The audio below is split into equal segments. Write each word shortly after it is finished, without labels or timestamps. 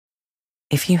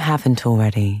If you haven't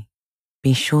already,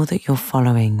 be sure that you're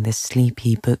following the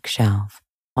Sleepy Bookshelf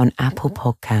on Apple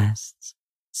Podcasts,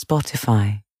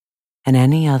 Spotify, and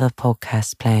any other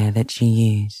podcast player that you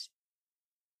use.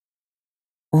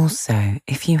 Also,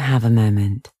 if you have a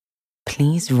moment,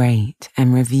 please rate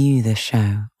and review the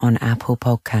show on Apple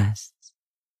Podcasts.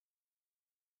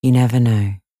 You never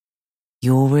know,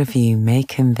 your review may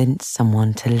convince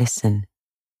someone to listen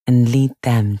and lead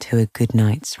them to a good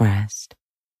night's rest.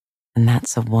 And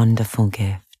that's a wonderful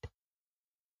gift.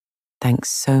 Thanks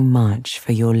so much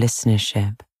for your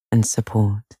listenership and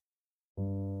support.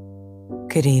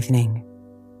 Good evening,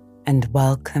 and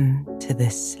welcome to the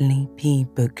Sleepy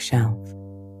Bookshelf,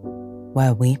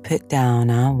 where we put down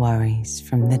our worries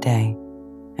from the day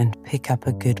and pick up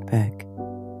a good book.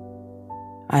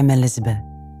 I'm Elizabeth,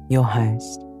 your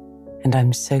host, and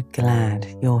I'm so glad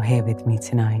you're here with me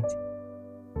tonight.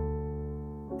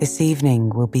 This evening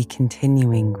we'll be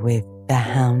continuing with The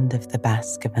Hound of the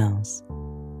Baskervilles.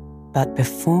 But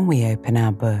before we open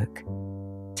our book,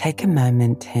 take a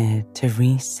moment here to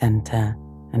recenter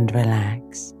and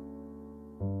relax.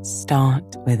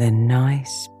 Start with a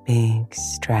nice big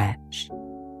stretch,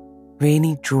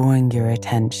 really drawing your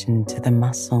attention to the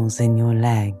muscles in your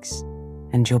legs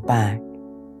and your back.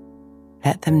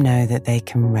 Let them know that they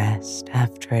can rest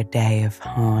after a day of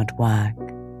hard work.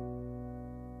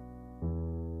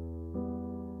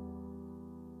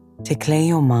 To clear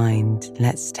your mind,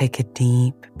 let's take a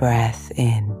deep breath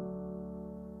in,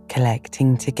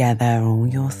 collecting together all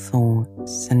your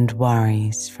thoughts and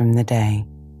worries from the day.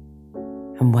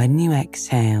 And when you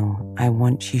exhale, I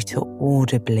want you to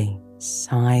audibly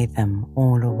sigh them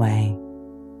all away.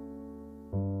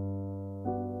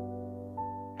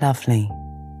 Lovely.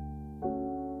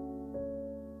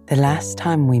 The last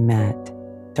time we met,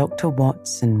 Dr.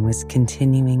 Watson was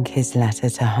continuing his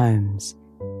letter to Holmes,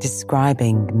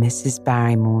 describing Mrs.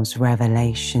 Barrymore's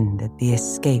revelation that the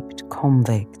escaped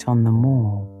convict on the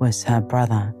moor was her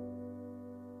brother.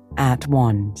 At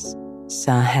once,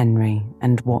 Sir Henry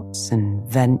and Watson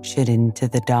ventured into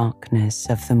the darkness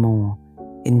of the moor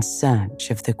in search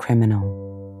of the criminal.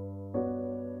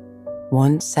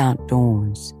 Once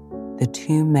outdoors, the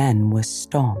two men were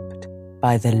stopped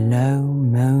by the low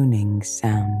moaning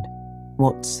sound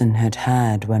Watson had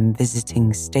heard when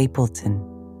visiting Stapleton.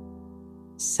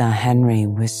 Sir Henry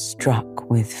was struck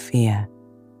with fear,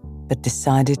 but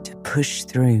decided to push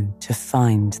through to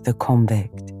find the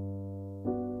convict.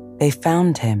 They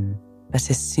found him,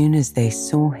 but as soon as they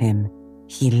saw him,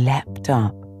 he leapt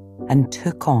up and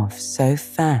took off so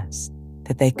fast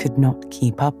that they could not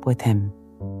keep up with him.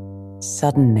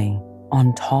 Suddenly,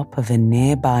 on top of a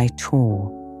nearby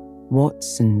tor,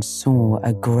 Watson saw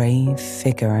a grey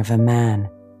figure of a man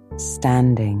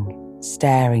standing,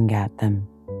 staring at them.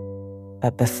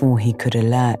 But before he could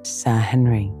alert Sir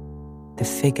Henry, the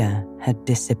figure had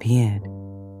disappeared.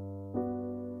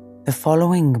 The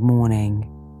following morning,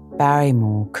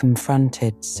 Barrymore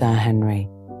confronted Sir Henry,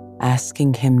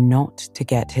 asking him not to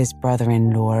get his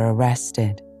brother-in-law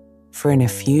arrested, for in a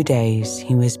few days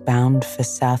he was bound for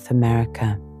South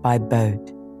America by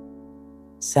boat.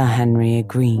 Sir Henry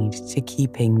agreed to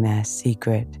keeping their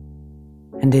secret,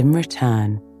 and in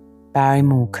return,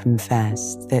 Barrymore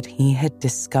confessed that he had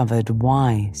discovered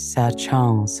why Sir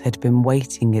Charles had been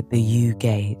waiting at the Yew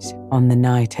Gate on the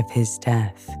night of his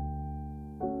death.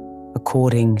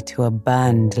 According to a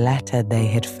burned letter they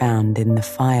had found in the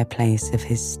fireplace of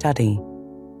his study,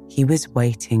 he was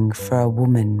waiting for a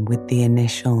woman with the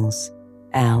initials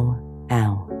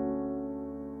LL.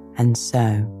 And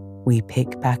so we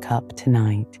pick back up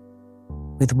tonight,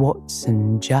 with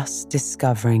Watson just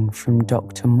discovering from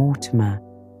Dr. Mortimer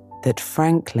that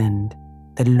Frankland,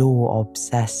 the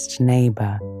law-obsessed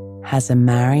neighbour, has a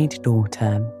married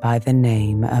daughter by the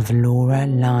name of Laura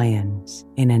Lyons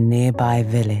in a nearby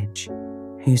village,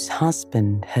 whose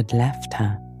husband had left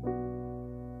her.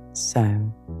 So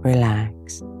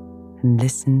relax and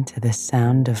listen to the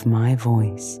sound of my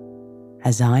voice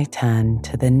as I turn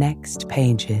to the next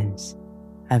pages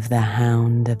of The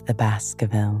Hound of the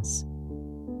Baskervilles.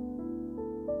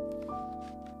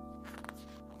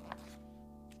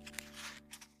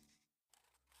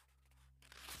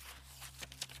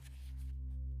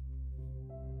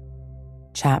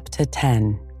 Chapter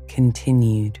 10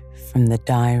 continued from the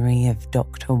diary of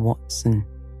Dr. Watson.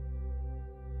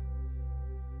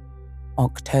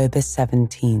 October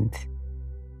 17th.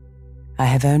 I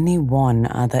have only one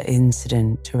other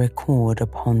incident to record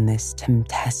upon this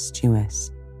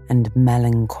tempestuous and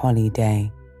melancholy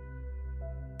day.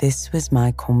 This was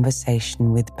my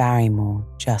conversation with Barrymore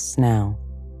just now,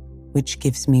 which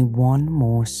gives me one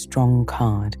more strong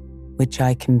card which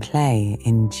I can play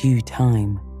in due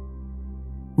time.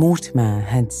 Mortimer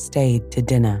had stayed to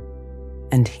dinner,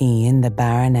 and he and the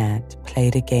baronet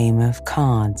played a game of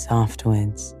cards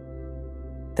afterwards.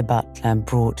 The butler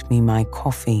brought me my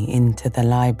coffee into the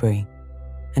library,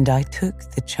 and I took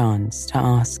the chance to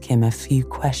ask him a few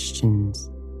questions.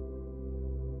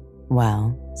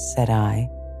 "Well," said I,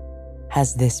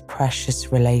 "has this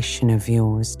precious relation of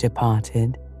yours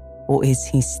departed, or is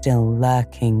he still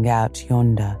lurking out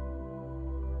yonder?"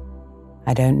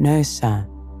 "I don't know, sir,"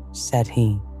 said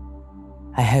he.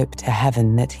 "I hope to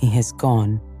heaven that he has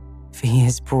gone, for he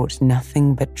has brought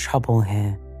nothing but trouble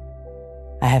here.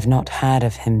 I have not heard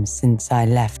of him since I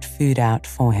left food out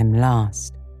for him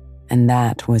last, and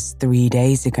that was 3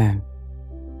 days ago."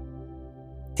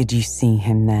 "Did you see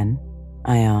him then?"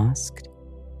 I asked.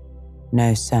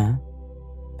 "No, sir,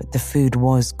 but the food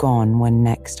was gone when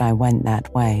next I went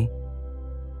that way,"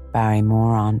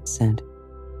 Barrymore answered.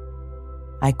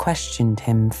 I questioned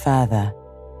him further.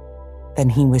 "Then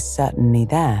he was certainly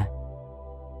there."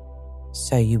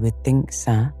 "So you would think,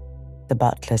 sir," the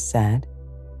butler said,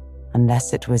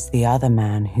 "unless it was the other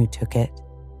man who took it."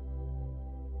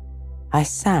 I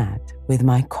sat with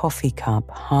my coffee cup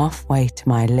halfway to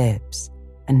my lips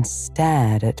and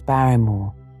stared at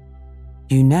Barrymore.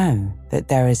 "You know that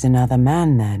there is another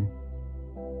man then?"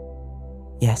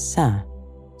 "Yes, sir,"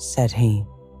 said he.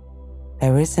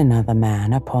 "There is another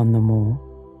man upon the moor."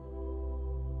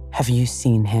 "Have you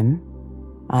seen him?"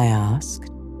 I asked.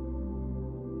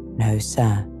 "No,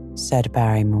 sir," said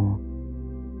Barrymore.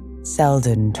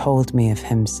 "Selden told me of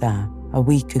him, sir, a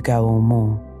week ago or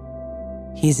more.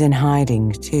 He is in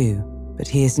hiding too, but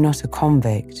he is not a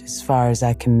convict as far as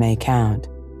I can make out.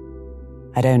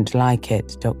 I don't like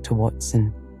it, Dr.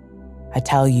 Watson. I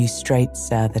tell you straight,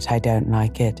 sir, that I don't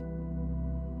like it."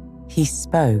 He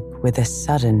spoke with a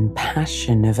sudden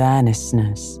passion of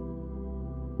earnestness.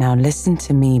 "Now listen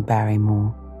to me,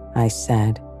 Barrymore," I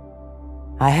said.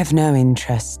 "I have no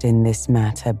interest in this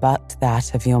matter but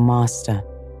that of your master.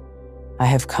 I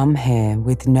have come here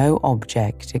with no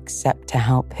object except to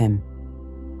help him.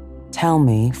 Tell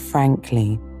me,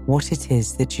 frankly, what it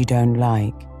is that you don't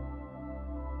like."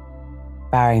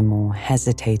 Barrymore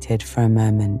hesitated for a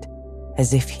moment,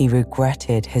 as if he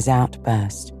regretted his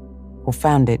outburst or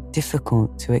found it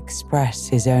difficult to express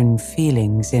his own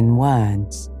feelings in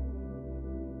words.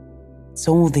 "It's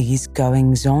all these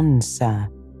goings-on, sir,"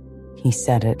 he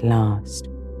said at last,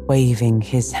 waving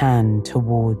his hand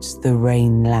towards the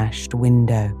rain-lashed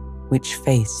window which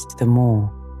faced the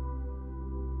moor.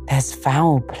 "There's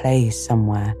foul play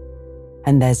somewhere,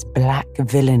 and there's black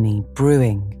villainy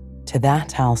brewing, to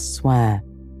that I'll swear.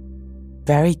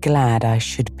 Very glad I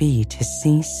should be to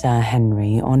see Sir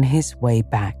Henry on his way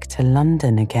back to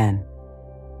London again."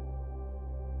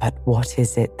 "But what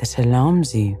is it that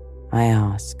alarms you?" I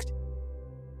asked.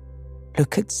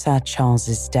 "Look at Sir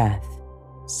Charles's death,"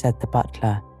 said the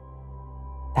butler.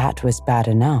 "That was bad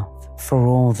enough for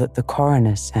all that the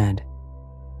coroner said.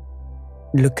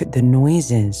 Look at the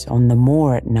noises on the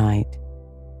moor at night.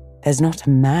 There's not a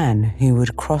man who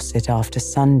would cross it after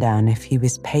sundown if he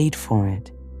was paid for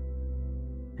it.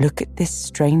 Look at this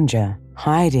stranger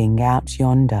hiding out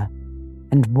yonder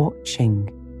and watching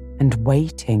and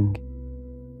waiting.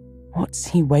 What's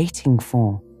he waiting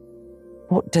for?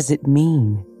 What does it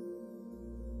mean?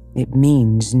 It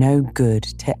means no good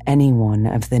to anyone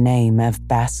of the name of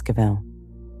Baskerville,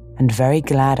 and very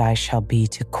glad I shall be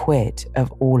to quit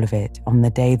of all of it on the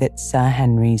day that Sir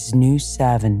Henry's new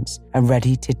servants are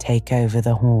ready to take over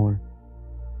the hall."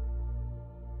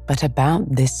 "But about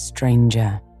this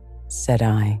stranger," said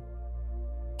I.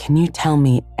 "Can you tell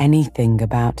me anything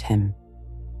about him?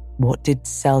 What did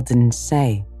Selden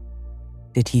say?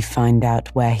 Did he find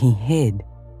out where he hid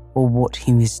or what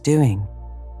he was doing?"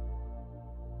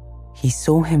 "He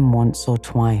saw him once or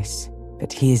twice,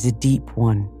 but he is a deep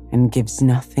one and gives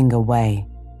nothing away,"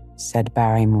 said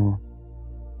Barrymore.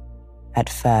 "At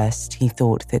first he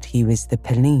thought that he was the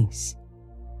police,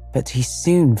 but he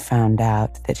soon found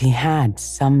out that he had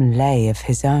some lay of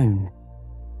his own.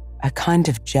 A kind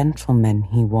of gentleman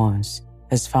he was,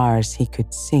 as far as he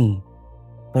could see,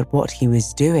 but what he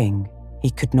was doing he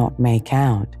could not make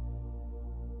out."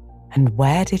 "And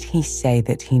where did he say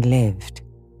that he lived?"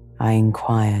 I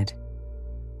inquired.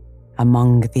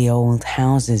 "Among the old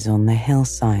houses on the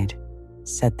hillside,"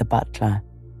 said the butler.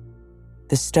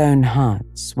 "The stone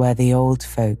huts where the old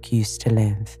folk used to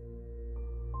live."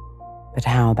 "But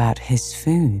how about his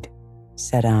food?"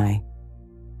 said I.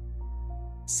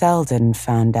 "Selden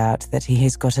found out that he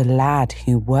has got a lad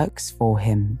who works for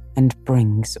him and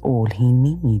brings all he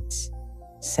needs,"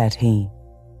 said he.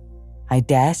 I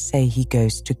dare say he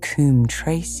goes to Coombe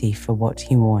Tracy for what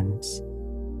he wants."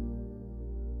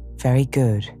 "Very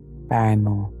good,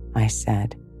 Barrymore," I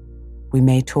said. "We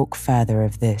may talk further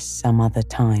of this some other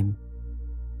time."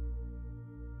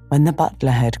 When the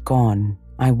butler had gone,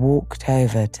 I walked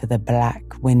over to the black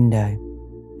window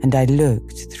and I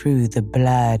looked through the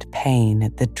blurred pane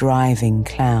at the driving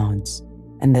clouds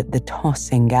and at the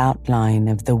tossing outline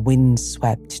of the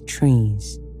wind-swept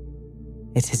trees.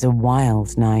 It is a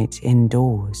wild night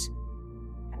indoors,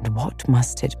 and what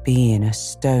must it be in a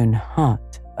stone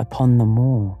hut upon the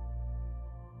moor?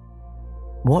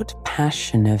 What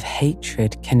passion of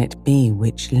hatred can it be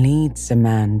which leads a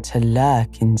man to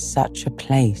lurk in such a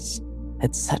place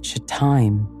at such a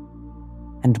time?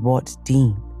 And what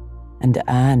deep and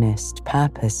earnest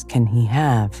purpose can he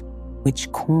have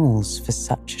which calls for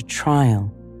such a trial?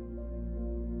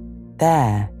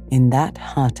 There, in that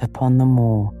hut upon the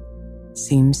moor,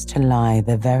 seems to lie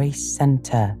the very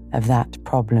centre of that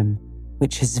problem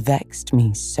which has vexed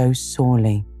me so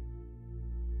sorely.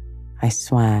 I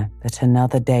swear that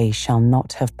another day shall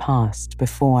not have passed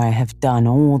before I have done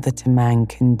all that a man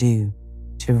can do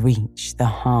to reach the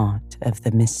heart of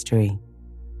the mystery.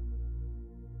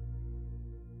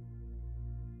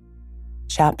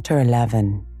 Chapter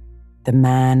 11. The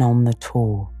Man on the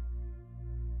Tour.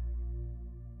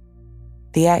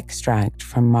 The extract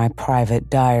from my private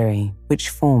diary, which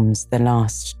forms the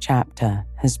last chapter,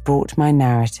 has brought my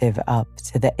narrative up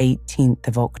to the 18th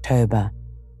of October,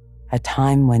 a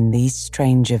time when these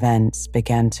strange events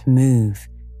began to move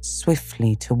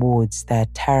swiftly towards their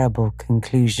terrible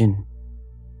conclusion.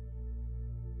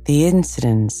 The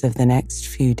incidents of the next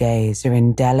few days are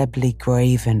indelibly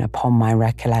graven upon my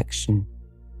recollection,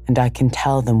 and I can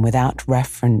tell them without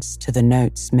reference to the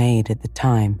notes made at the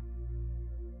time.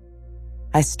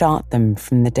 I start them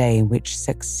from the day which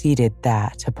succeeded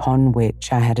that upon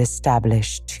which I had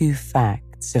established two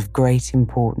facts of great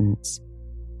importance.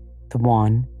 The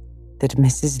one, that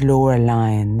Mrs. Laura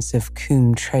Lyons of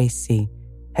Coombe Tracy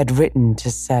had written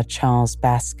to Sir Charles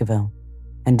Baskerville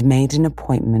and made an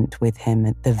appointment with him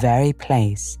at the very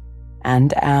place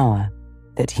and hour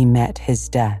that he met his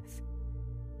death.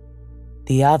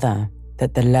 The other,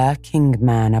 that the lurking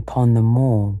man upon the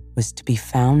moor was to be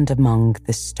found among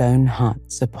the stone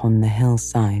huts upon the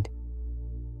hillside.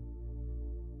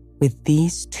 With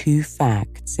these two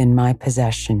facts in my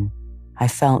possession, I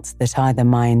felt that either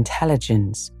my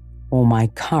intelligence or my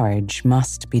courage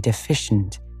must be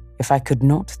deficient if I could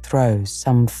not throw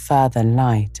some further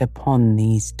light upon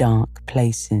these dark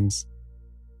places.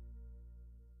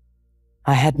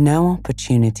 I had no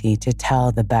opportunity to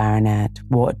tell the baronet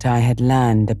what I had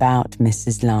learned about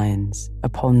Mrs. Lyons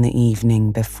upon the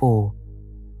evening before,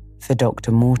 for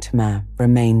Dr. Mortimer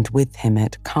remained with him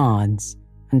at cards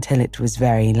until it was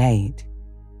very late.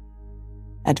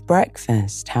 At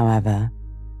breakfast, however,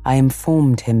 I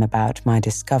informed him about my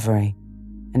discovery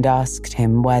and asked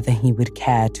him whether he would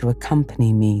care to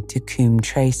accompany me to Coombe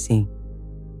Tracy.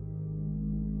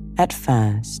 At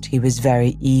first, he was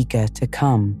very eager to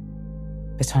come,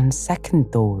 but on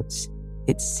second thoughts,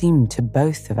 it seemed to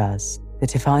both of us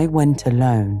that if I went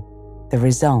alone, the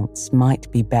results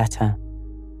might be better.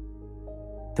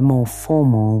 The more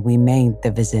formal we made the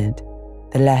visit,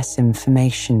 the less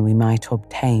information we might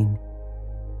obtain.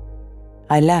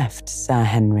 I left Sir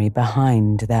Henry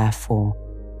behind, therefore,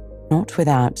 not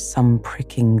without some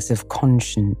prickings of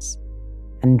conscience,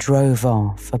 and drove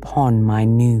off upon my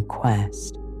new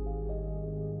quest.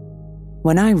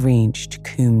 When I reached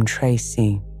Coombe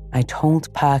Tracy, I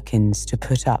told Perkins to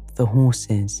put up the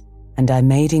horses, and I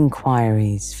made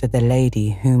inquiries for the lady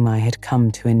whom I had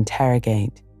come to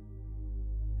interrogate.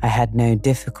 I had no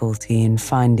difficulty in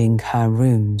finding her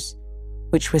rooms,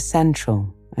 which were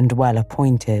central and well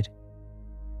appointed.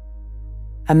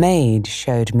 A maid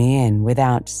showed me in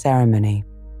without ceremony,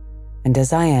 and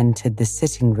as I entered the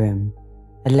sitting room,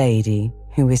 a lady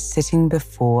who was sitting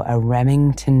before a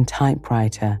Remington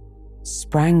typewriter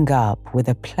sprang up with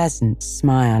a pleasant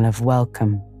smile of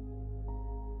welcome.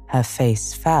 Her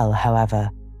face fell, however,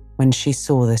 when she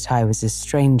saw that I was a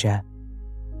stranger,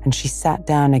 and she sat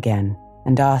down again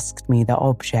and asked me the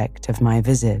object of my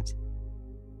visit.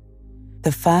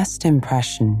 The first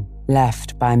impression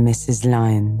left by Mrs.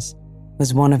 Lyons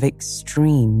was one of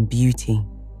extreme beauty.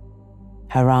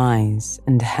 Her eyes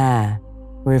and hair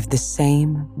were of the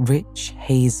same rich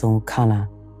hazel colour,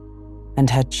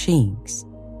 and her cheeks,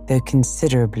 though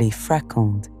considerably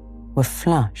freckled, were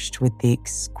flushed with the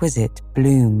exquisite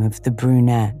bloom of the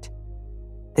brunette,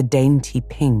 the dainty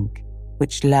pink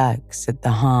which lurks at the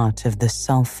heart of the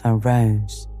sulphur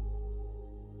rose.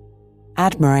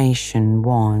 Admiration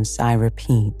was, I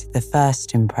repeat, the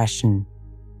first impression,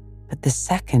 but the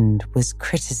second was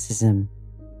criticism.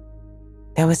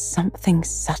 There was something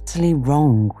subtly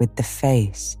wrong with the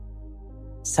face,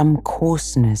 some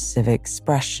coarseness of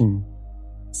expression,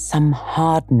 some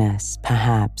hardness,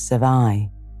 perhaps, of eye,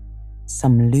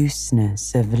 some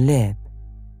looseness of lip,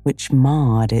 which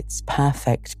marred its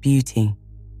perfect beauty.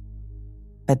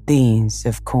 But these,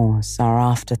 of course, are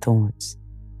afterthoughts.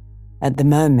 At the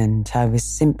moment, I was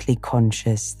simply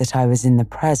conscious that I was in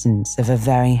the presence of a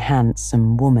very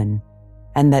handsome woman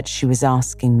and that she was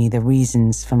asking me the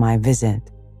reasons for my visit.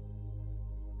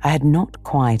 I had not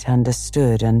quite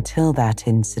understood until that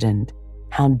incident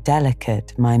how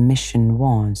delicate my mission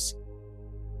was.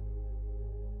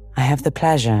 "I have the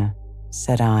pleasure,"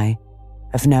 said I,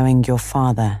 "of knowing your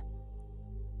father."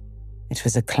 It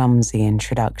was a clumsy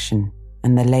introduction,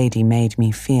 and the lady made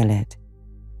me feel it.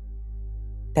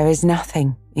 "There is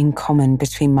nothing in common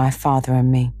between my father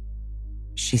and me,"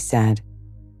 she said.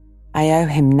 "I owe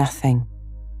him nothing,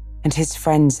 and his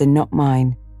friends are not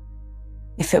mine.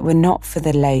 If it were not for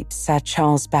the late Sir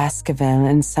Charles Baskerville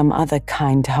and some other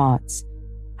kind hearts,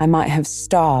 I might have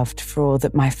starved for all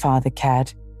that my father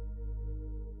cared."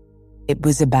 "It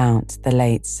was about the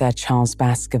late Sir Charles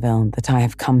Baskerville that I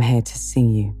have come here to see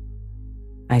you,"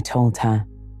 I told her.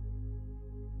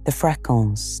 The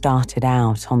freckles started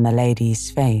out on the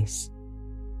lady's face.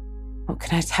 "What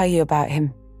can I tell you about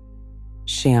him?"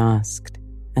 she asked,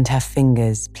 and her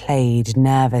fingers played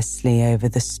nervously over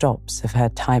the stops of her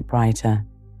typewriter.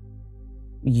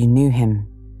 "You knew him,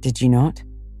 did you not?"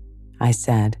 I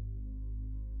said.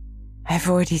 "I have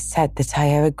already said that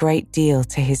I owe a great deal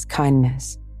to his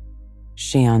kindness,"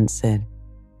 she answered.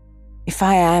 "If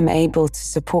I am able to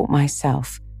support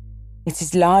myself, it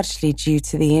is largely due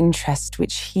to the interest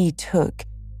which he took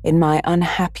in my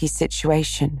unhappy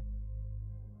situation."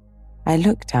 I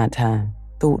looked at her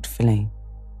thoughtfully.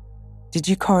 "Did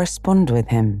you correspond with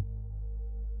him?"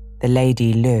 The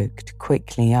lady looked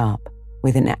quickly up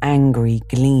with an angry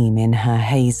gleam in her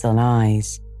hazel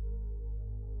eyes.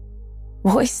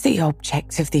 "What is the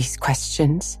object of these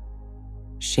questions?"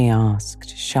 she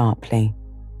asked sharply.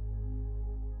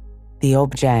 "The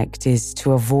object is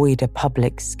to avoid a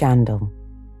public scandal,"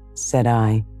 said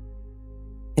I.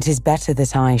 "It is better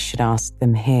that I should ask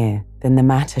them here than the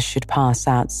matter should pass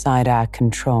outside our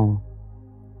control."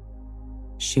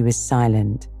 She was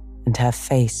silent, and her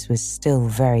face was still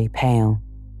very pale.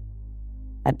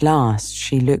 At last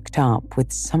she looked up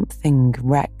with something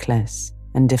reckless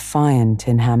and defiant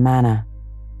in her manner.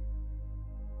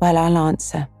 "Well, I'll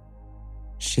answer,"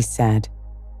 she said.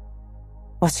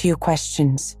 "What are your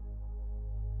questions?"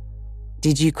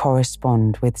 "Did you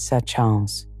correspond with Sir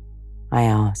Charles?" I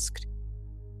asked.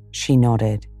 She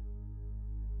nodded.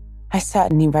 "I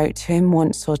certainly wrote to him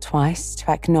once or twice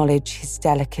to acknowledge his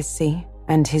delicacy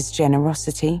and his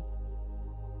generosity."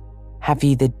 "Have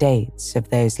you the dates of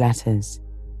those letters?"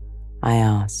 I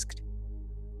asked.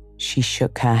 She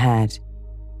shook her head.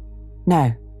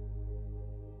 "No."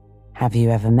 "Have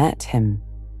you ever met him?"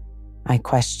 I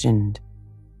questioned.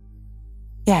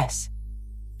 "Yes,"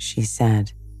 she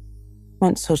said.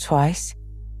 "Once or twice,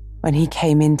 when he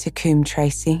came into Coombe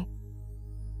Tracy.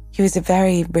 He was a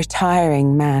very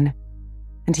retiring man,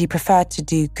 and he preferred to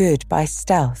do good by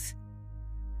stealth."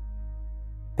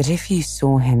 "But if you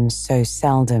saw him so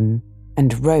seldom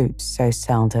and wrote so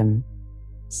seldom,"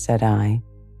 said I,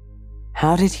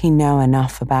 "how did he know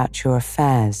enough about your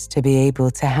affairs to be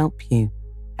able to help you,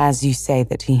 as you say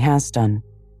that he has done?"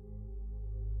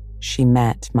 She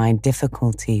met my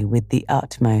difficulty with the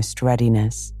utmost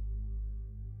readiness.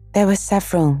 "There were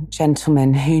several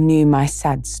gentlemen who knew my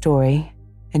sad story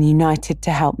and united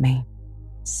to help me,"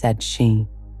 said she.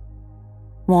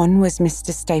 "One was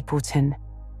Mr. Stapleton,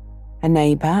 a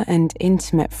neighbour and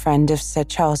intimate friend of Sir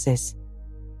Charles's.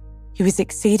 He was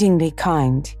exceedingly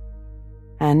kind,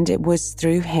 and it was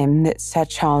through him that Sir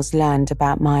Charles learned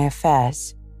about my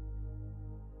affairs."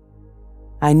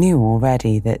 I knew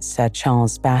already that Sir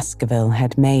Charles Baskerville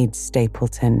had made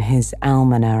Stapleton his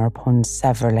almoner upon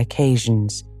several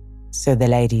occasions, so the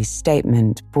lady's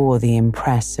statement bore the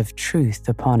impress of truth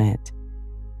upon it.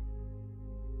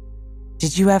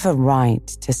 "Did you ever write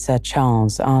to Sir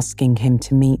Charles asking him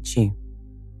to meet you?"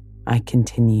 I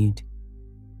continued.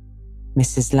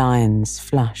 Mrs. Lyons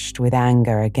flushed with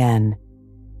anger again.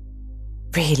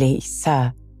 "Really,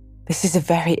 sir, this is a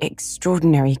very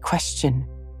extraordinary question."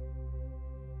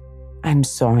 "I'm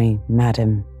sorry,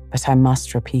 madam, but I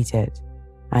must repeat it,"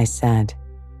 I said.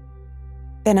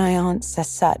 "Then I answer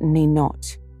certainly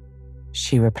not,"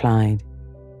 she replied.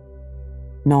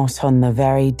 "Not on the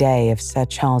very day of Sir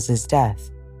Charles's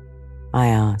death?" I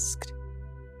asked.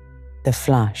 The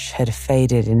flush had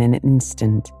faded in an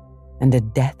instant, and a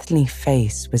deathly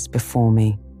face was before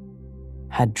me.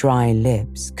 Her dry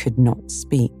lips could not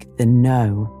speak the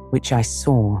no which I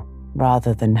saw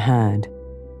rather than heard.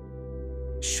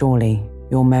 "Surely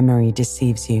your memory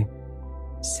deceives you,"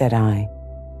 said I.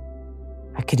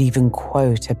 "I could even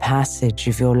quote a passage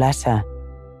of your letter.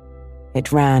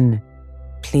 It ran,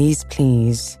 'Please,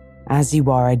 please, as you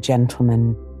are a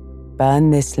gentleman,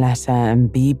 burn this letter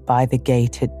and be by the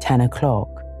gate at 10 o'clock.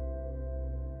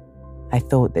 I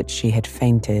thought that she had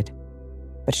fainted,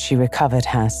 but she recovered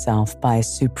herself by a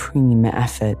supreme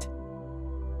effort.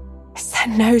 "Is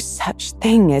there no such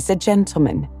thing as a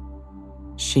gentleman?"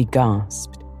 she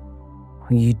gasped.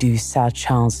 "You do Sir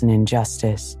Charles an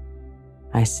injustice,"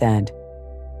 I said.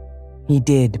 "He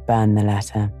did burn the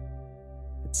letter,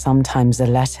 but sometimes a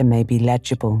letter may be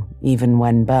legible even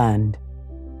when burned.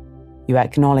 You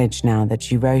acknowledge now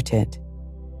that you wrote it."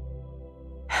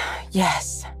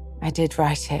 "Yes, I did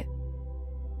write it,"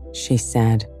 she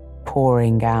said,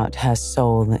 pouring out her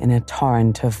soul in a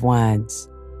torrent of words.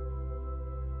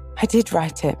 "I did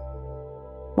write it.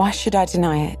 Why should I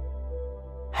deny it?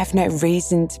 I have no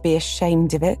reason to be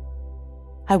ashamed of it.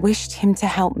 I wished him to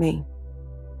help me.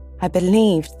 I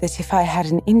believed that if I had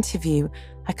an interview,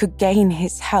 I could gain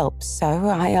his help, so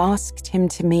I asked him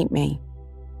to meet me."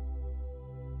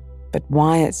 "But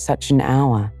why at such an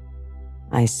hour?"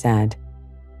 I said.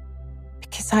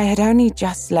 "Because I had only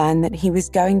just learned that he was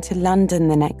going to London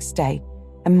the next day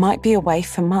and might be away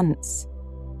for months,"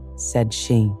 said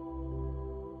she.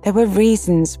 "There were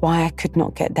reasons why I could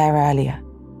not get there earlier."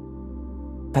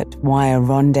 "But why a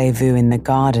rendezvous in the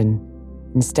garden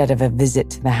instead of a visit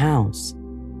to the house?"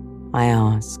 I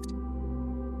asked.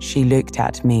 She looked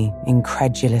at me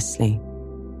incredulously.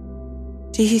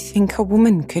 "Do you think a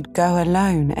woman could go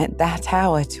alone at that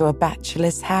hour to a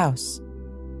bachelor's house?"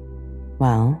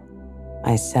 "Well,"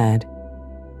 I said,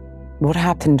 "what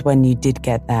happened when you did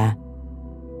get there?"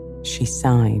 She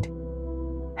sighed.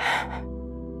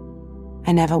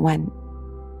 "I never went."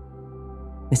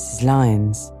 "Mrs.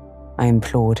 Lyons," I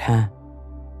implored her.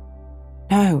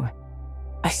 "No,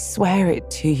 I swear it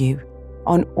to you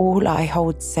on all I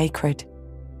hold sacred.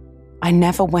 I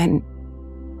never went.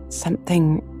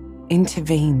 Something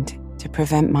intervened to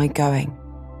prevent my going."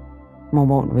 "Well,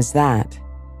 what was that?"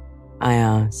 I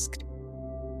asked.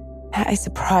 "That is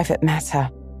a private matter,"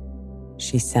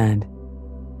 she said.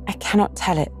 "I cannot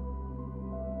tell it."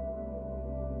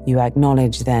 "You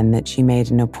acknowledge then that you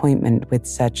made an appointment with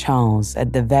Sir Charles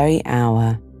at the very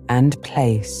hour and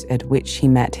place at which he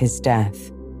met his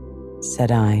death,"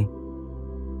 said I.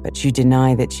 "But you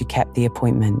deny that you kept the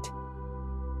appointment."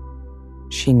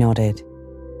 She nodded.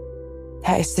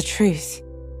 "That is the truth."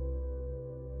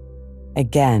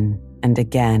 Again and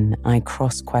again I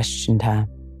cross-questioned her,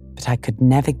 but I could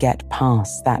never get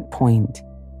past that point.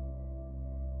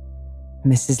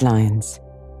 "Mrs. Lyons,"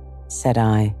 said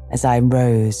I as I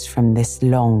rose from this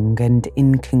long and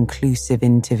inconclusive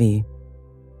interview,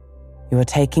 "you are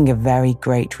taking a very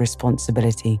great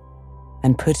responsibility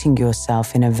and putting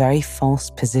yourself in a very false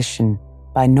position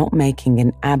by not making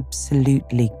an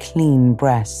absolutely clean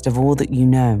breast of all that you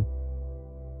know.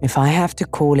 If I have to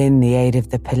call in the aid of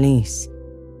the police,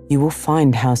 you will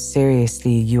find how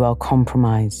seriously you are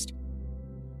compromised.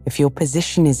 If your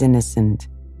position is innocent,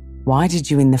 why did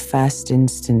you in the first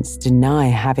instance deny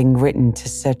having written to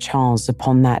Sir Charles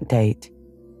upon that date?"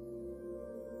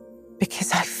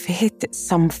 "Because I feared that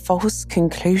some false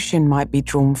conclusion might be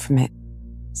drawn from it,"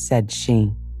 said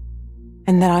she,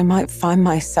 "and that I might find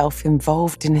myself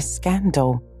involved in a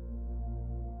scandal."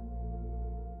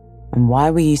 "And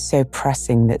why were you so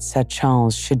pressing that Sir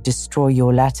Charles should destroy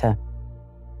your letter?"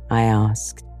 I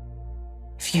asked.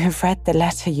 "If you have read the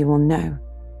letter, you will know,"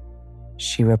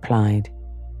 she replied.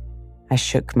 I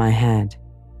shook my head.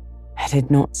 I did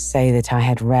not say that I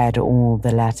had read all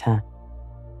the letter.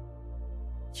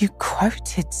 "You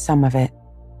quoted some of it,"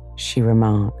 she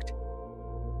remarked.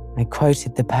 I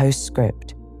quoted the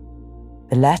postscript.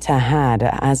 The letter had,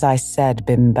 as I said,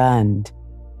 been burned,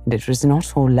 and it was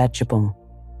not all legible.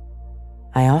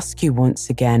 I ask you once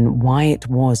again why it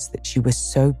was that you were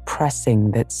so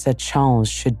pressing that Sir Charles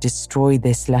should destroy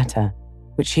this letter,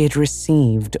 which he had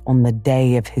received on the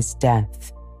day of his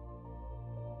death.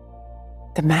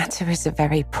 "The matter is a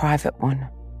very private one,"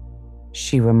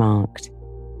 she remarked.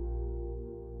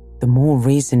 "The more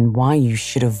reason why you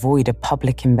should avoid a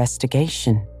public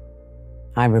investigation,"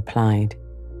 I replied.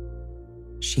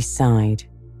 She sighed.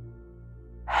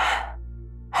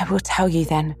 "I will tell you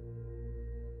then.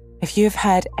 If you have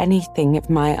heard anything of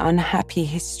my unhappy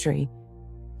history,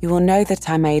 you will know that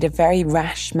I made a very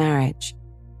rash marriage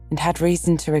and had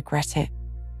reason to regret it.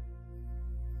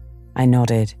 I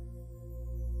nodded.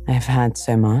 I have had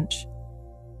so much.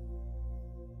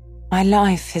 My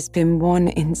life has been one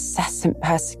incessant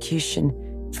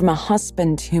persecution from a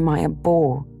husband whom I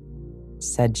abhor,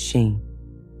 said she.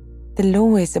 The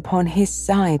law is upon his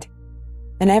side,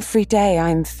 and every day I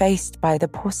am faced by the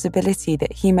possibility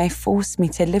that he may force me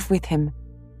to live with him.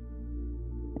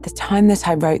 At the time that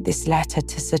I wrote this letter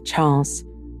to Sir Charles,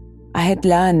 I had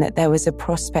learned that there was a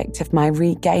prospect of my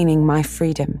regaining my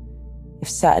freedom if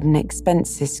certain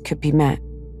expenses could be met.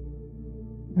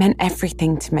 It meant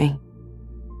everything to me.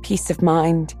 Peace of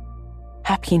mind,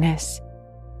 happiness,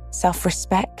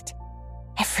 self-respect,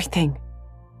 everything.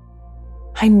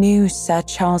 I knew Sir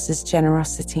Charles's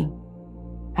generosity,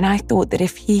 and I thought that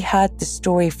if he heard the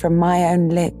story from my own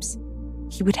lips,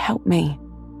 he would help me.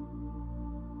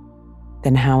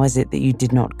 Then how is it that you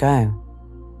did not go?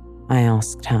 I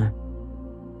asked her.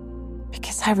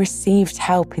 Because I received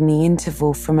help in the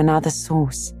interval from another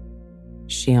source,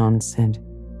 she answered.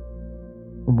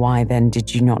 Why then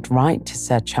did you not write to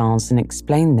Sir Charles and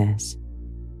explain this?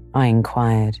 I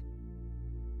inquired.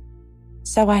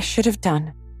 So I should have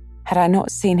done, had I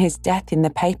not seen his death in the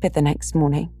paper the next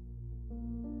morning,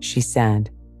 she said.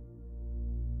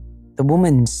 The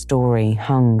woman's story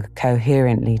hung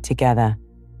coherently together,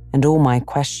 and all my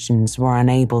questions were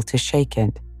unable to shake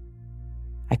it.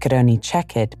 I could only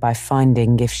check it by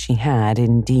finding if she had,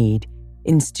 indeed,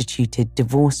 instituted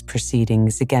divorce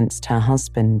proceedings against her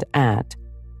husband at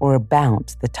or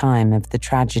about the time of the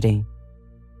tragedy.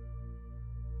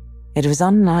 It was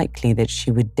unlikely that she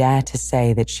would dare to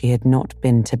say that she had not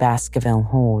been to Baskerville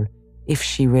Hall if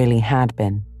she really had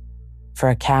been, for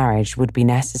a carriage would be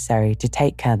necessary to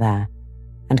take her there,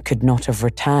 and could not have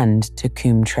returned to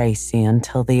Coombe Tracy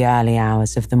until the early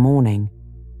hours of the morning.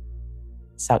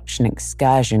 Such an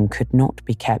excursion could not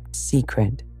be kept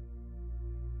secret.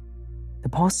 The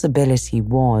possibility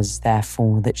was,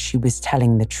 therefore, that she was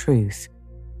telling the truth,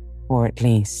 or at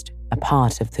least a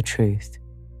part of the truth.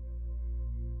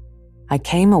 I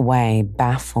came away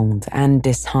baffled and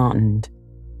disheartened.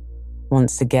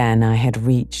 Once again, I had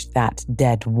reached that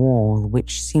dead wall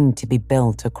which seemed to be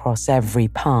built across every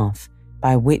path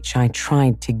by which I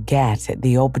tried to get at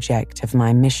the object of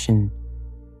my mission.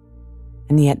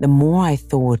 And yet the more I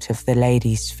thought of the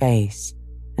lady's face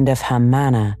and of her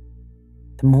manner,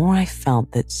 the more I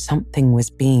felt that something was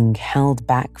being held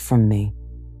back from me.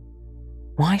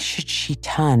 Why should she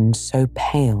turn so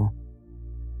pale?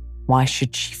 Why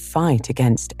should she fight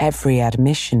against every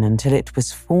admission until it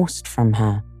was forced from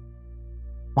her?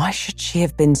 Why should she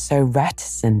have been so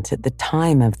reticent at the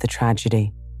time of the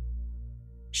tragedy?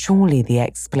 Surely the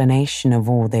explanation of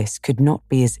all this could not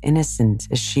be as innocent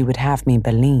as she would have me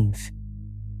believe.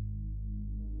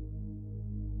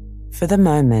 For the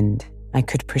moment, I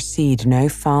could proceed no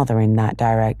farther in that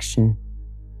direction,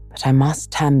 but I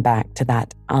must turn back to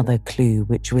that other clue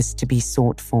which was to be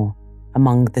sought for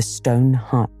among the stone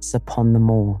huts upon the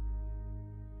moor.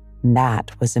 And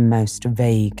that was a most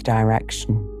vague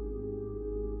direction.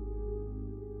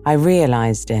 I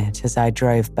realized it as I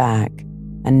drove back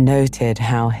and noted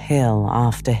how hill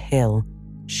after hill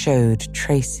showed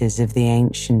traces of the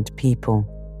ancient people.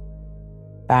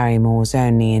 Barrymore's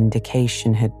only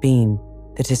indication had been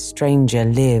that a stranger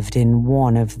lived in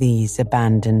one of these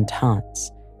abandoned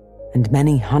huts, and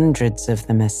many hundreds of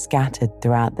them are scattered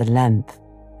throughout the length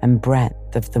and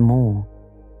breadth of the moor.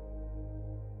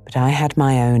 But I had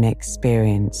my own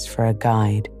experience for a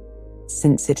guide,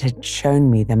 since it had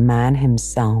shown me the man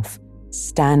himself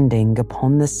standing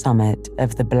upon the summit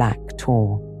of the Black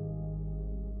Tor.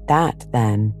 That,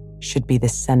 then, should be the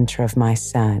centre of my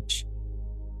search.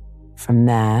 From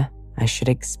there, I should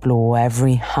explore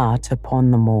every hut upon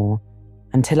the moor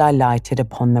until I lighted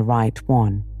upon the right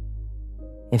one.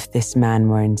 If this man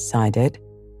were inside it,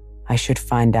 I should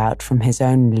find out from his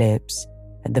own lips,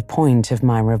 at the point of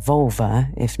my revolver,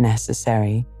 if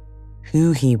necessary,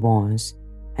 who he was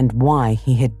and why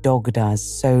he had dogged us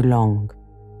so long.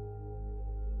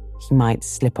 He might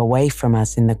slip away from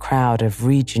us in the crowd of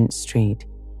Regent Street,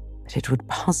 but it would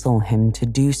puzzle him to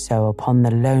do so upon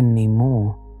the lonely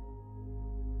moor.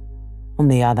 On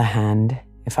the other hand,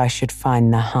 if I should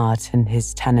find the hut and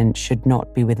his tenant should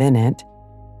not be within it,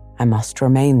 I must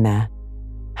remain there,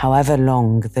 however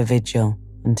long the vigil,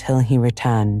 until he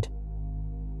returned.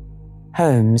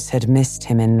 Holmes had missed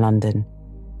him in London.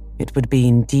 It would be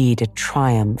indeed a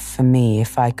triumph for me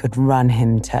if I could run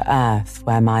him to earth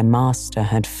where my master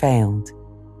had failed.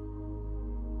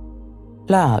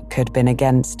 Luck had been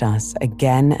against us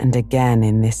again and again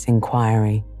in this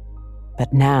inquiry,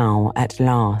 but now, at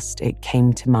last, it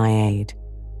came to my aid.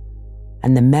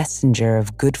 and the messenger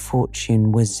of good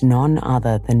fortune was none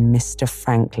other than Mr.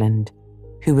 Frankland,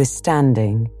 who was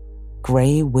standing,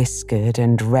 grey-whiskered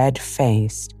and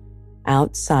red-faced,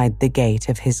 outside the gate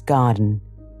of his garden,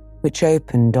 which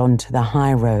opened onto the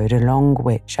high road along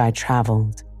which I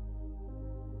travelled.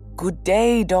 "Good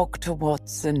day, Dr.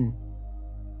 Watson,"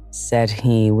 said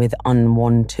he with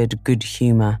unwonted good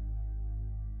humour.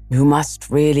 "You must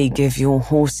really give your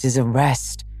horses a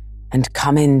rest and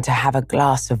come in to have a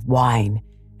glass of wine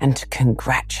and to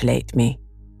congratulate me."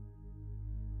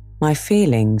 My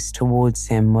feelings towards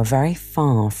him were very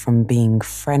far from being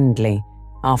friendly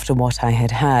after what I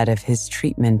had heard of his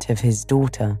treatment of his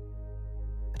daughter,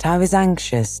 but I was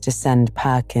anxious to send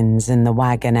Perkins in the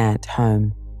wagonette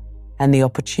home, and the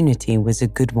opportunity was a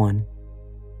good one.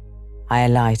 I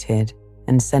alighted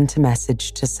and sent a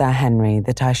message to Sir Henry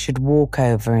that I should walk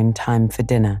over in time for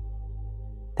dinner.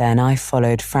 Then I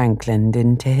followed Frankland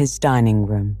into his dining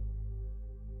room.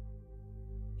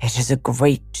 "It is a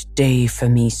great day for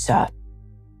me, sir.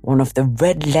 One of the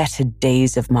red-lettered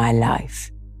days of my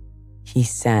life," he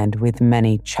said with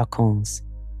many chuckles.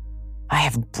 "I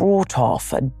have brought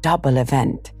off a double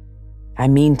event. I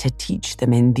mean to teach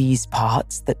them in these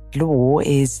parts that law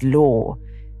is law,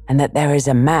 and that there is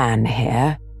a man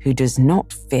here who does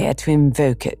not fear to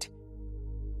invoke it.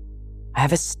 I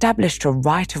have established a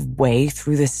right-of-way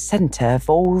through the centre of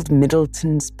Old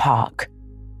Middleton's Park,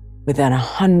 within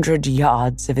 100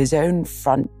 yards of his own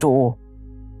front door.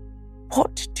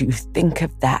 What do you think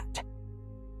of that?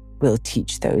 We'll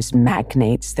teach those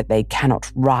magnates that they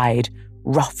cannot ride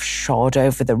roughshod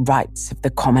over the rights of the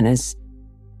commoners.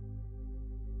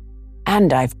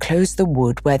 And I've closed the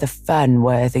wood where the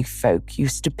Fernworthy folk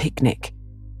used to picnic.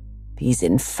 These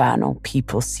infernal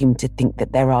people seem to think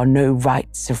that there are no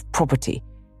rights of property,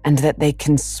 and that they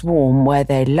can swarm where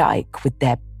they like with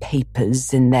their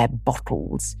papers and their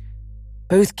bottles.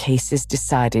 Both cases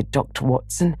decided, Dr.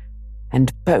 Watson,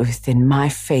 and both in my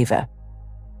favour.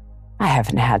 I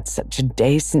haven't had such a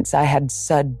day since I had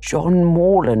Sir John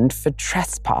Morland for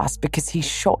trespass because he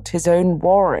shot his own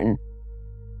warren."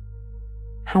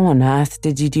 "How on earth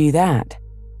did you do that?"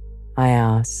 I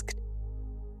asked.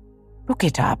 "Look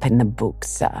it up in the book,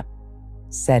 sir,"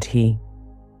 said he.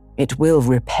 "It will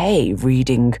repay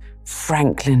reading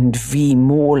Frankland v.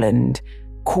 Morland,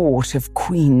 Court of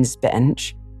Queen's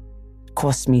Bench. It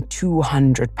cost me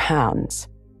 £200,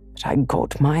 but I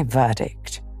got my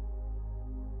verdict."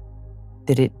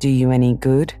 "Did it do you any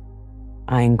good?"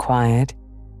 I inquired.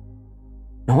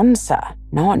 "None, sir,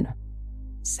 none,"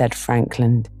 said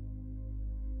Frankland.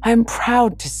 "I am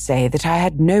proud to say that I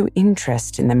had no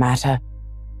interest in the matter.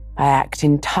 I act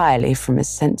entirely from a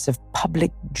sense of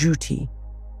public duty.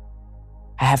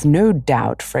 I have no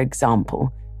doubt, for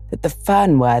example, that the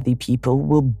Fernworthy people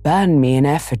will burn me in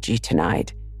effigy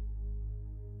tonight.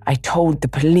 I told the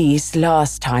police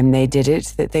last time they did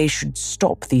it that they should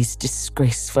stop these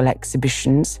disgraceful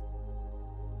exhibitions.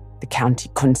 The county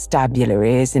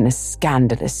constabulary is in a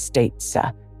scandalous state,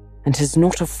 sir, and has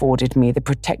not afforded me the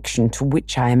protection to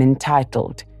which I am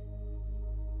entitled.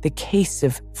 The case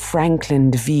of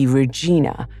Frankland v.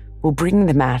 Regina will bring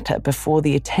the matter before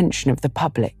the attention of the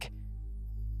public.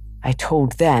 I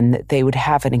told them that they would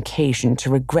have an occasion to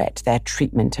regret their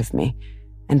treatment of me,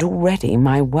 and already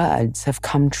my words have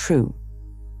come true."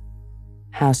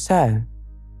 "How so?"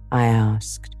 I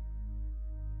asked.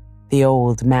 The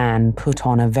old man put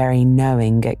on a very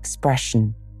knowing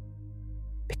expression.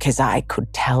 "Because I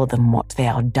could tell them what they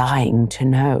are dying to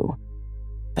know,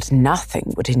 but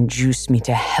nothing would induce me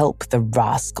to help the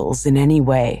rascals in any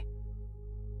way."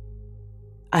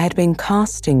 I had been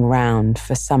casting round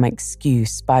for some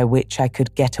excuse by which I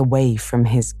could get away from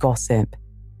his gossip,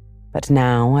 but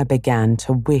now I began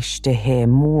to wish to hear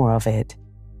more of it.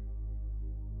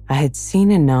 I had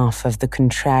seen enough of the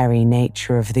contrary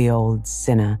nature of the old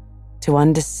sinner to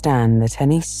understand that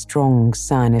any strong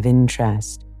sign of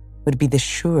interest would be the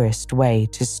surest way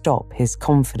to stop his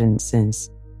confidences.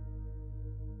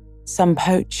 "Some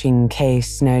poaching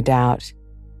case, no doubt,"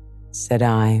 said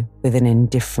I with an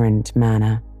indifferent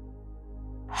manner.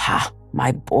 "Ha,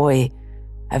 my boy,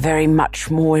 a very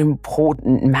much more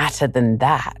important matter than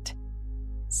that,"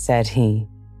 said he.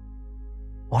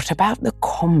 "What about the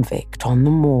convict on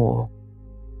the moor?"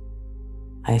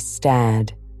 I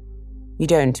stared. "You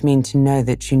don't mean to know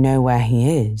that you know where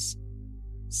he is?"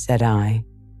 said I.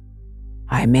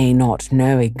 "I may not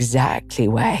know exactly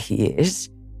where he is,"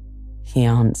 he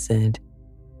answered,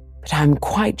 "but I'm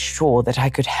quite sure that I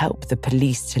could help the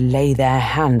police to lay their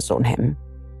hands on him.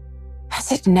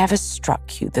 Has it never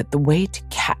struck you that the way to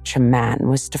catch a man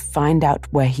was to find out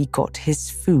where he got his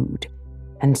food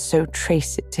and so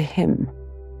trace it to him?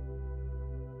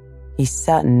 He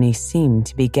certainly seemed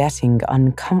to be getting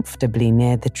uncomfortably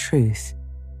near the truth.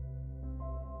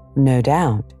 "No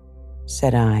doubt,"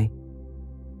 said I.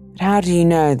 "But how do you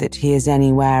know that he is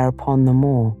anywhere upon the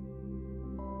moor?"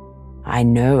 "I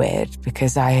know it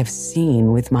because I have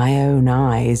seen with my own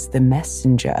eyes the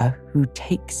messenger who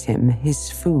takes him his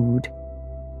food,"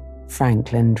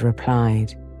 Frankland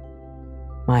replied.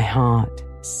 My heart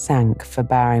sank for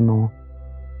Barrymore.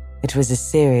 It was a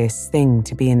serious thing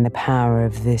to be in the power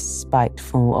of this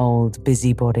spiteful old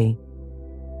busybody.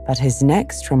 But his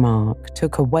next remark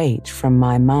took a weight from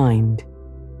my mind.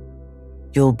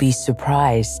 "You'll be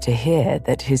surprised to hear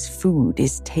that his food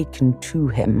is taken to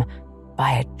him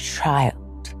by a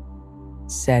child,"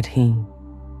 said he.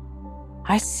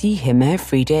 "I see him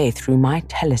every day through my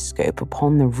telescope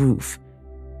upon the roof.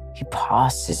 He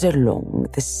passes along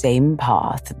the same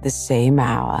path at the same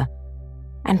hour,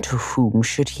 and to whom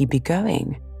should he be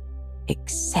going,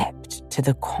 except to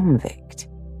the convict?"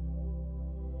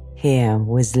 Here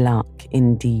was luck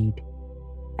indeed,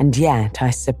 and yet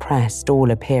I suppressed all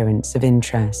appearance of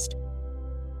interest.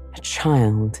 A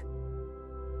child.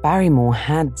 Barrymore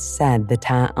had said that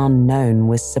our unknown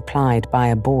was supplied by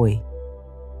a boy.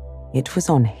 It was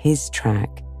on his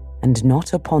track and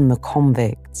not upon the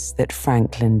convicts that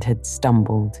Frankland had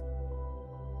stumbled.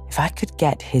 If I could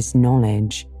get his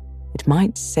knowledge, it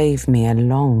might save me a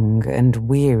long and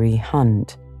weary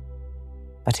hunt.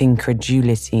 But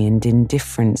incredulity and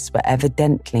indifference were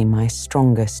evidently my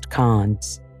strongest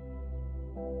cards.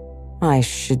 "I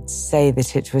should say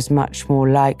that it was much more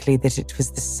likely that it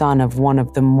was the son of one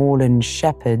of the moorland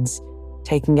shepherds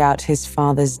taking out his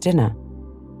father's dinner,"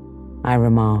 I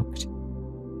remarked.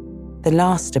 The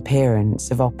last appearance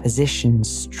of opposition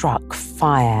struck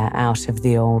fire out of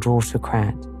the old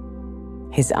autocrat.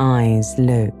 His eyes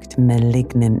looked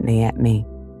malignantly at me,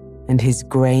 and his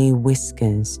grey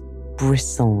whiskers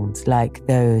bristled like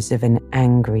those of an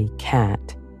angry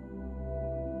cat.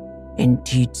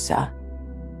 "Indeed, sir,"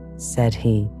 said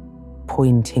he,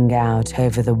 pointing out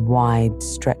over the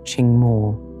wide-stretching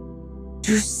moor.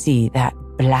 "Do you see that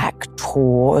black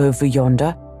tor over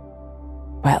yonder?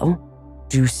 Well,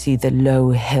 do you see the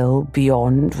low hill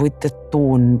beyond with the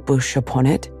thorn bush upon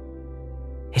it?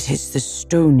 It is the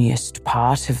stoniest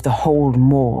part of the whole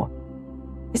moor.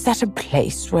 Is that a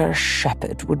place where a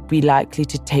shepherd would be likely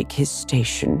to take his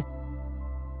station?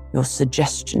 Your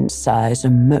suggestion, sir, is a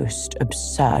most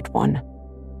absurd one."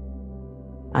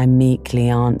 I meekly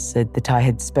answered that I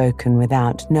had spoken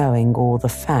without knowing all the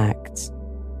facts.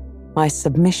 My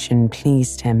submission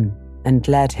pleased him and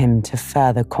led him to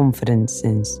further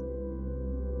confidences.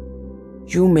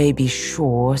 "You may be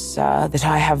sure, sir, that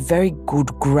I have very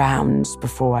good grounds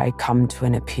before I come to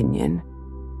an opinion,"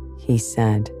 he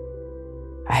said.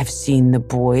 "I have seen the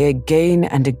boy again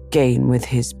and again with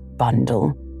his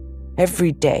bundle,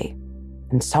 every day,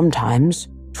 and sometimes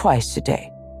twice a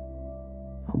day.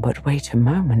 But wait a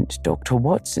moment, Dr.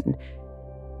 Watson.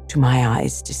 Do my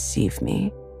eyes deceive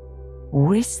me?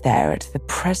 Or is there at the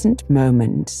present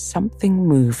moment something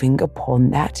moving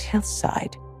upon that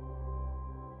hillside?"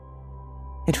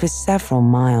 It was several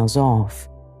miles off,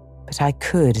 but I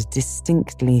could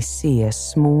distinctly see a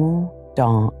small,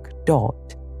 dark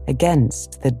dot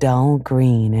against the dull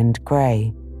green and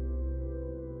grey.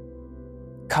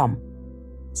 "Come,"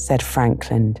 said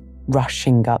Frankland,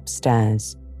 rushing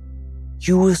upstairs.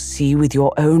 "You will see with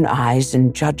your own eyes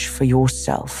and judge for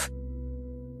yourself."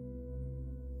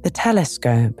 The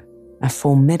telescope, a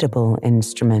formidable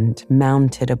instrument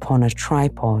mounted upon a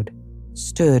tripod,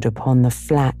 stood upon the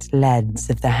flat leads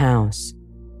of the house.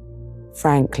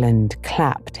 Frankland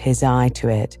clapped his eye to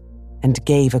it and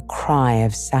gave a cry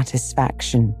of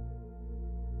satisfaction.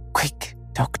 "Quick,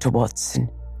 Dr. Watson,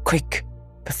 quick,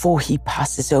 before he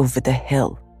passes over the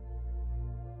hill."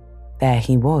 There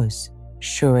he was,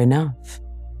 sure enough,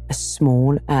 a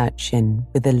small urchin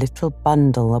with a little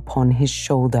bundle upon his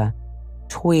shoulder,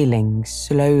 toiling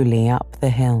slowly up the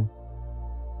hill.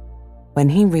 When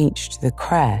he reached the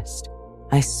crest,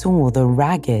 I saw the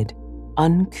ragged,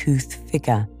 uncouth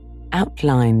figure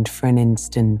outlined for an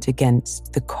instant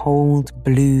against the cold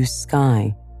blue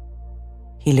sky.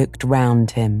 He looked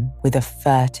round him with a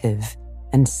furtive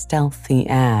and stealthy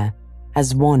air,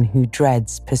 as one who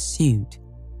dreads pursuit.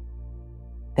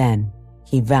 Then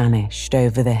he vanished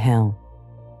over the hill.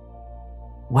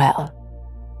 "Well,"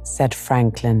 said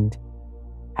Frankland,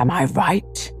 "am I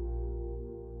right?"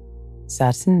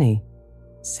 "Certainly,"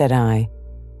 said I.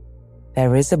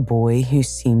 "There is a boy who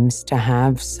seems to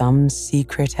have some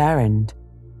secret errand."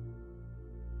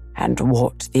 "And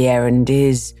what the errand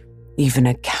is, even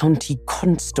a county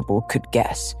constable could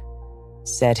guess,"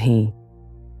 said he.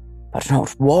 But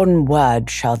not one word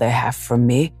shall they have from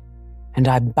me, and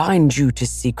I bind you to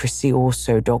secrecy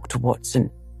also, Dr. Watson.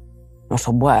 Not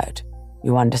a word,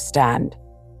 you understand?"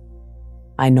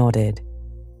 I nodded.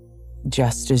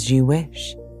 "Just as you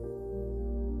wish."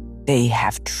 "They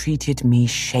have treated me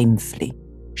shamefully,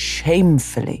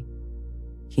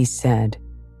 he said.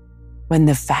 "When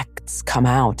the facts come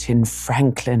out in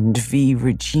Frankland v.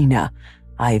 Regina,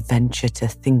 I venture to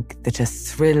think that a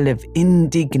thrill of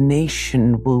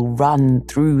indignation will run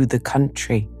through the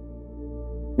country.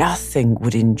 Nothing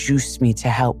would induce me to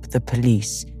help the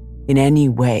police in any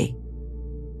way.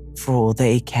 For all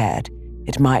they cared,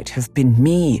 it might have been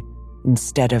me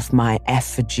instead of my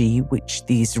effigy which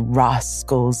these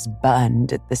rascals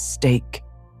burned at the stake.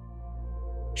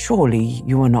 Surely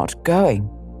you are not going.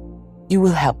 You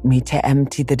will help me to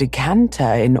empty the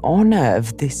decanter in honor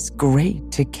of this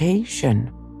great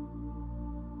occasion."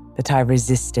 But I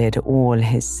resisted all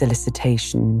his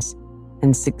solicitations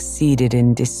and succeeded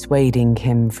in dissuading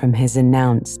him from his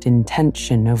announced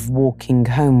intention of walking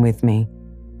home with me.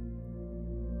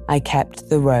 I kept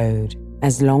the road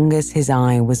as long as his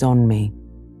eye was on me,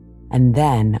 and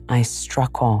then I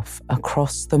struck off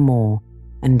across the moor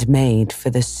and made for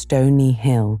the stony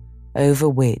hill over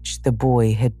which the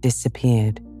boy had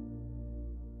disappeared.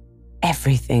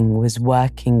 Everything was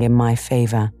working in my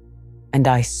favor, and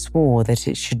I swore that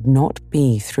it should not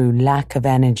be through lack of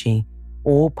energy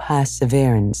or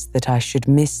perseverance that I should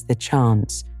miss the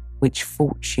chance which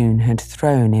fortune had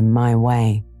thrown in my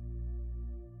way.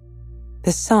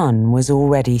 The sun was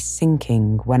already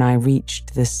sinking when I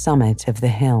reached the summit of the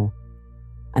hill,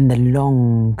 and the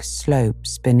long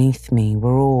slopes beneath me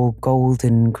were all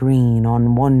golden green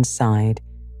on one side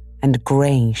and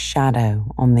grey shadow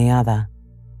on the other.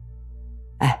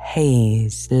 A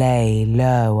haze lay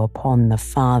low upon the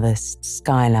farthest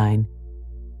skyline,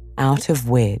 out of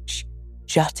which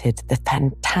jutted the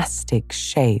fantastic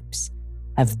shapes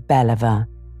of Belliver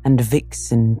and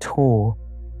Vixen Tor.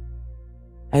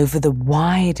 Over the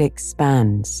wide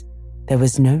expanse there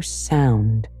was no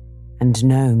sound and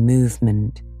no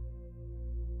movement.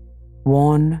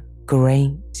 One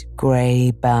great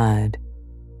grey bird,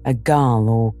 a gull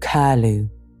or curlew,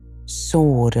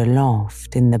 soared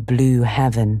aloft in the blue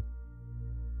heaven.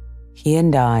 He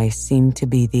and I seemed to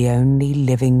be the only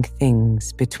living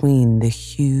things between the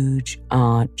huge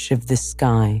arch of the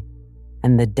sky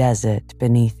and the desert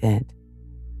beneath it.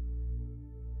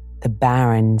 The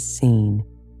barren scene,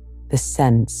 the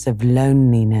sense of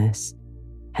loneliness,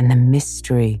 and the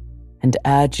mystery and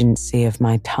urgency of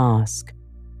my task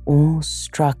all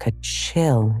struck a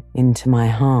chill into my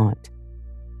heart.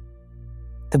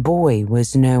 The boy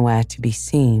was nowhere to be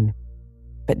seen,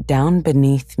 but down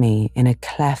beneath me in a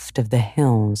cleft of the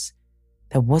hills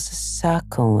there was a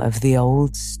circle of the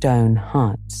old stone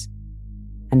huts,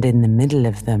 and in the middle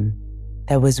of them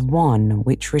there was one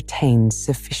which retained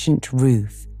sufficient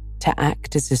roof to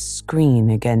act as a screen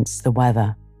against the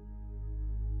weather.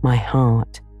 My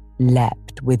heart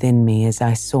leapt within me as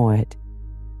I saw it.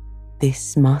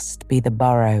 This must be the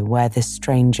burrow where the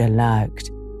stranger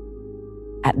lurked.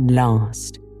 At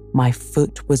last, my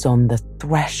foot was on the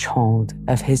threshold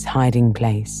of his hiding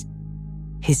place.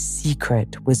 His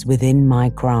secret was within my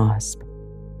grasp.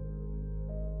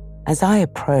 As I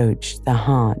approached the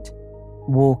hut,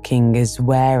 walking as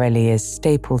warily as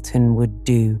Stapleton would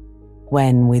do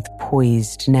when with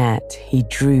poised net he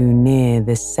drew near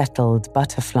the settled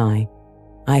butterfly,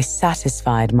 I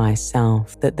satisfied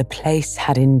myself that the place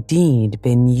had indeed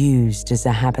been used as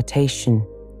a habitation.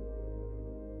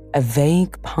 A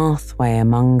vague pathway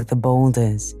among the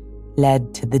boulders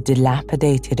led to the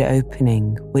dilapidated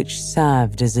opening which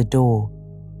served as a door.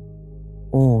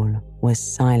 All was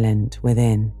silent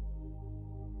within.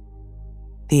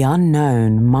 The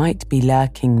unknown might be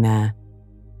lurking there,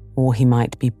 or he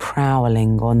might be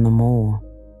prowling on the moor.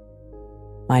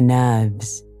 My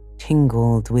nerves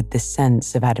tingled with the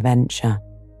sense of adventure.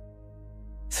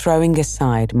 Throwing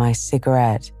aside my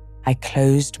cigarette, I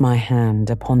closed my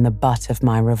hand upon the butt of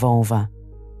my revolver,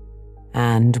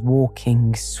 and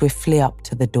walking swiftly up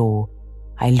to the door,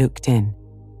 I looked in.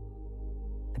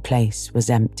 The place was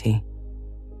empty.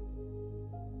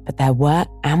 But there were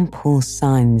ample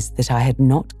signs that I had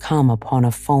not come upon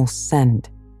a false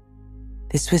scent.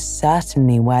 This was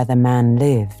certainly where the man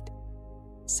lived.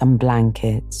 Some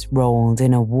blankets, rolled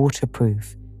in a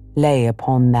waterproof, lay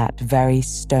upon that very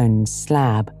stone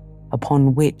slab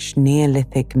upon which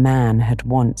Neolithic man had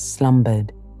once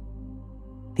slumbered.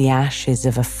 The ashes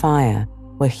of a fire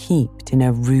were heaped in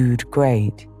a rude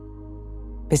grate.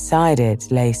 Beside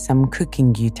it lay some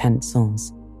cooking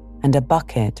utensils and a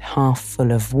bucket half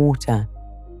full of water.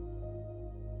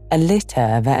 A litter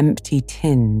of empty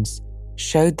tins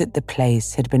showed that the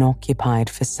place had been occupied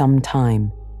for some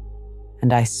time,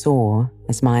 and I saw,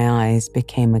 as my eyes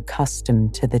became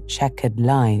accustomed to the checkered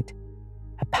light,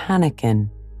 a pannikin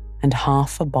and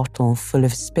half a bottle full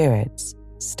of spirits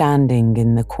standing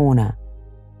in the corner.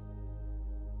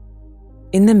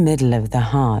 In the middle of the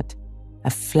hearth, a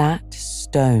flat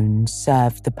stone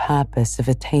served the purpose of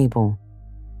a table,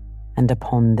 and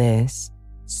upon this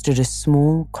stood a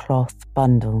small cloth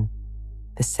bundle,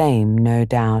 the same, no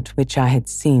doubt, which I had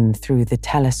seen through the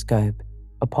telescope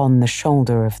upon the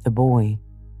shoulder of the boy.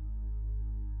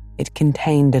 It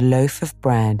contained a loaf of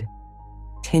bread,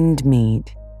 tinned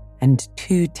meat, and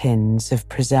 2 tins of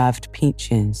preserved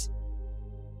peaches.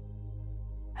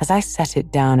 As I set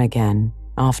it down again,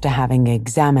 after having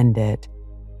examined it,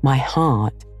 my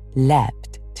heart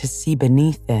leapt to see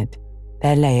beneath it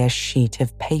there lay a sheet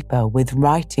of paper with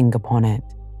writing upon it.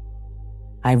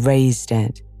 I raised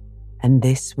it, and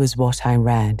this was what I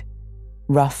read,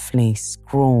 roughly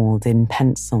scrawled in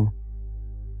pencil.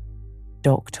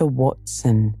 Dr.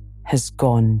 Watson has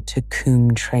gone to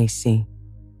Coombe Tracy.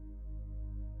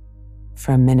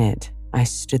 For a minute, I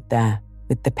stood there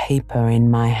with the paper in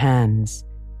my hands,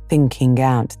 thinking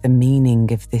out the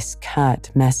meaning of this curt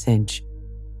message.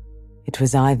 It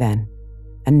was I then,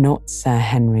 and not Sir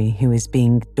Henry, who was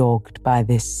being dogged by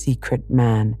this secret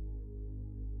man.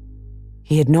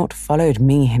 He had not followed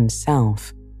me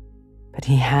himself, but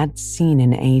he had seen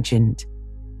an agent,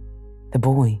 the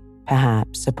boy,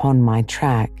 perhaps, upon my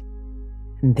track,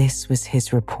 and this was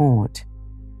his report.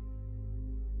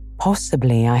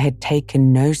 Possibly I had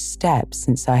taken no step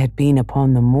since I had been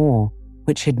upon the moor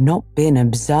which had not been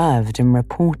observed and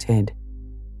reported.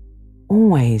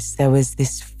 Always there was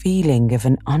this feeling of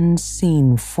an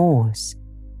unseen force,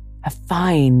 a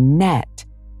fine net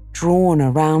drawn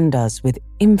around us with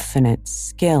infinite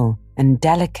skill and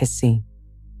delicacy,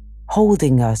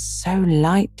 holding us so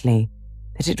lightly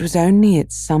that it was only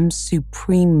at some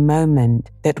supreme moment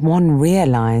that one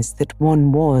realized that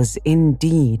one was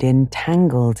indeed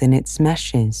entangled in its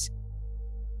meshes.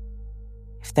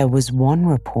 If there was one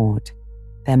report,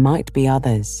 there might be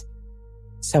others,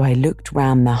 so I looked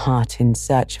round the hut in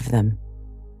search of them.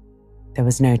 There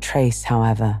was no trace,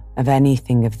 however, of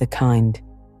anything of the kind,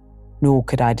 nor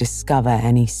could I discover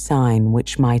any sign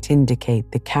which might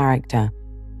indicate the character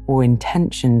or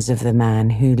intentions of the man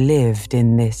who lived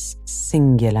in this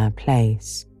singular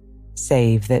place,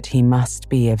 save that he must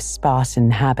be of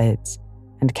Spartan habits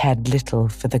and cared little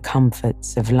for the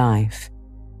comforts of life.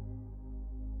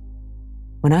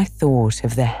 When I thought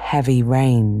of the heavy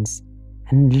rains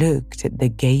and looked at the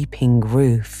gaping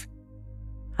roof,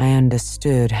 I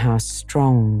understood how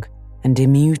strong and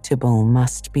immutable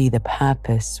must be the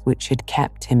purpose which had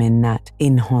kept him in that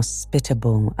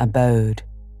inhospitable abode.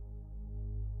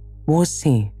 Was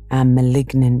he our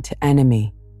malignant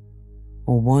enemy,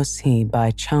 or was he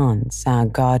by chance our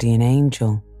guardian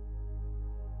angel?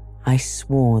 I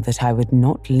swore that I would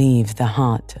not leave the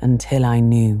hut until I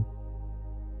knew.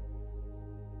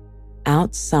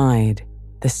 Outside,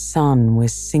 the sun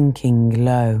was sinking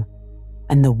low,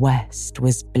 and the west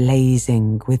was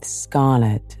blazing with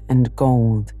scarlet and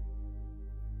gold.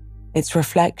 Its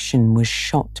reflection was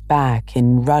shot back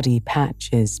in ruddy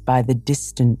patches by the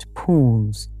distant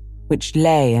pools which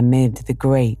lay amid the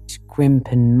great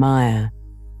Grimpen mire.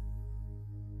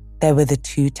 There were the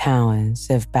 2 towers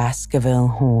of Baskerville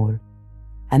Hall,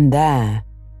 and there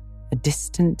a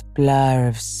distant blur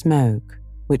of smoke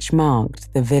which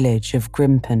marked the village of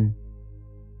Grimpen.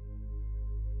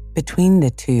 Between the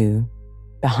 2,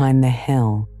 behind the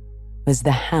hill, was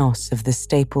the house of the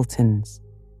Stapletons.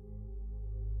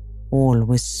 All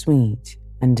was sweet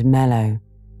and mellow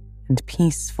and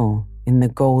peaceful in the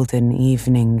golden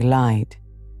evening light.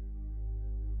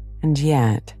 And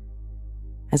yet,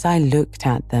 as I looked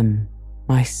at them,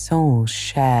 my soul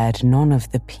shared none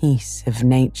of the peace of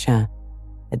nature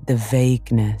at the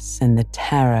vagueness and the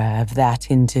terror of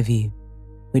that interview,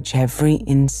 which every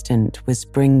instant was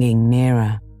bringing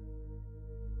nearer.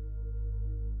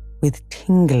 With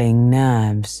tingling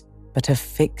nerves, but a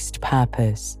fixed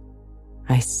purpose,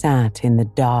 I sat in the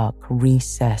dark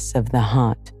recess of the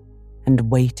hut and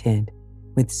waited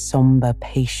with somber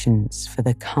patience for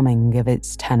the coming of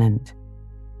its tenant.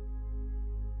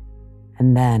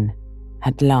 And then,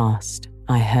 at last,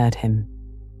 I heard him.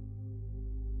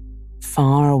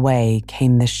 Far away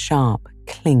came the sharp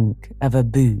clink of a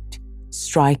boot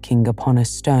striking upon a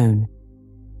stone.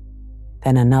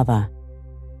 Then another,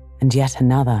 and yet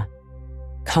another,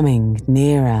 coming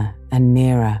nearer and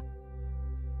nearer.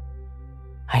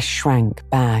 I shrank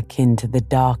back into the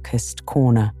darkest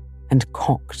corner and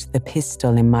cocked the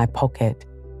pistol in my pocket,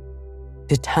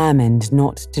 determined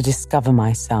not to discover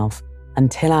myself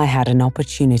until I had an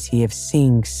opportunity of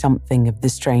seeing something of the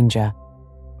stranger.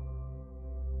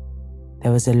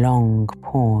 There was a long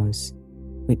pause,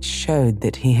 which showed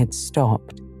that he had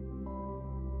stopped.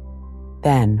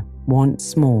 Then,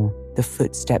 once more, the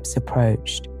footsteps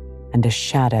approached, and a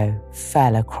shadow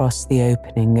fell across the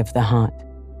opening of the hut.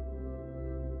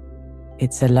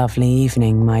 "It's a lovely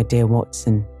evening, my dear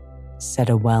Watson," said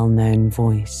a well-known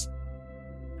voice.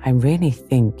 "I really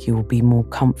think you will be more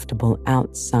comfortable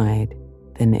outside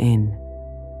than in."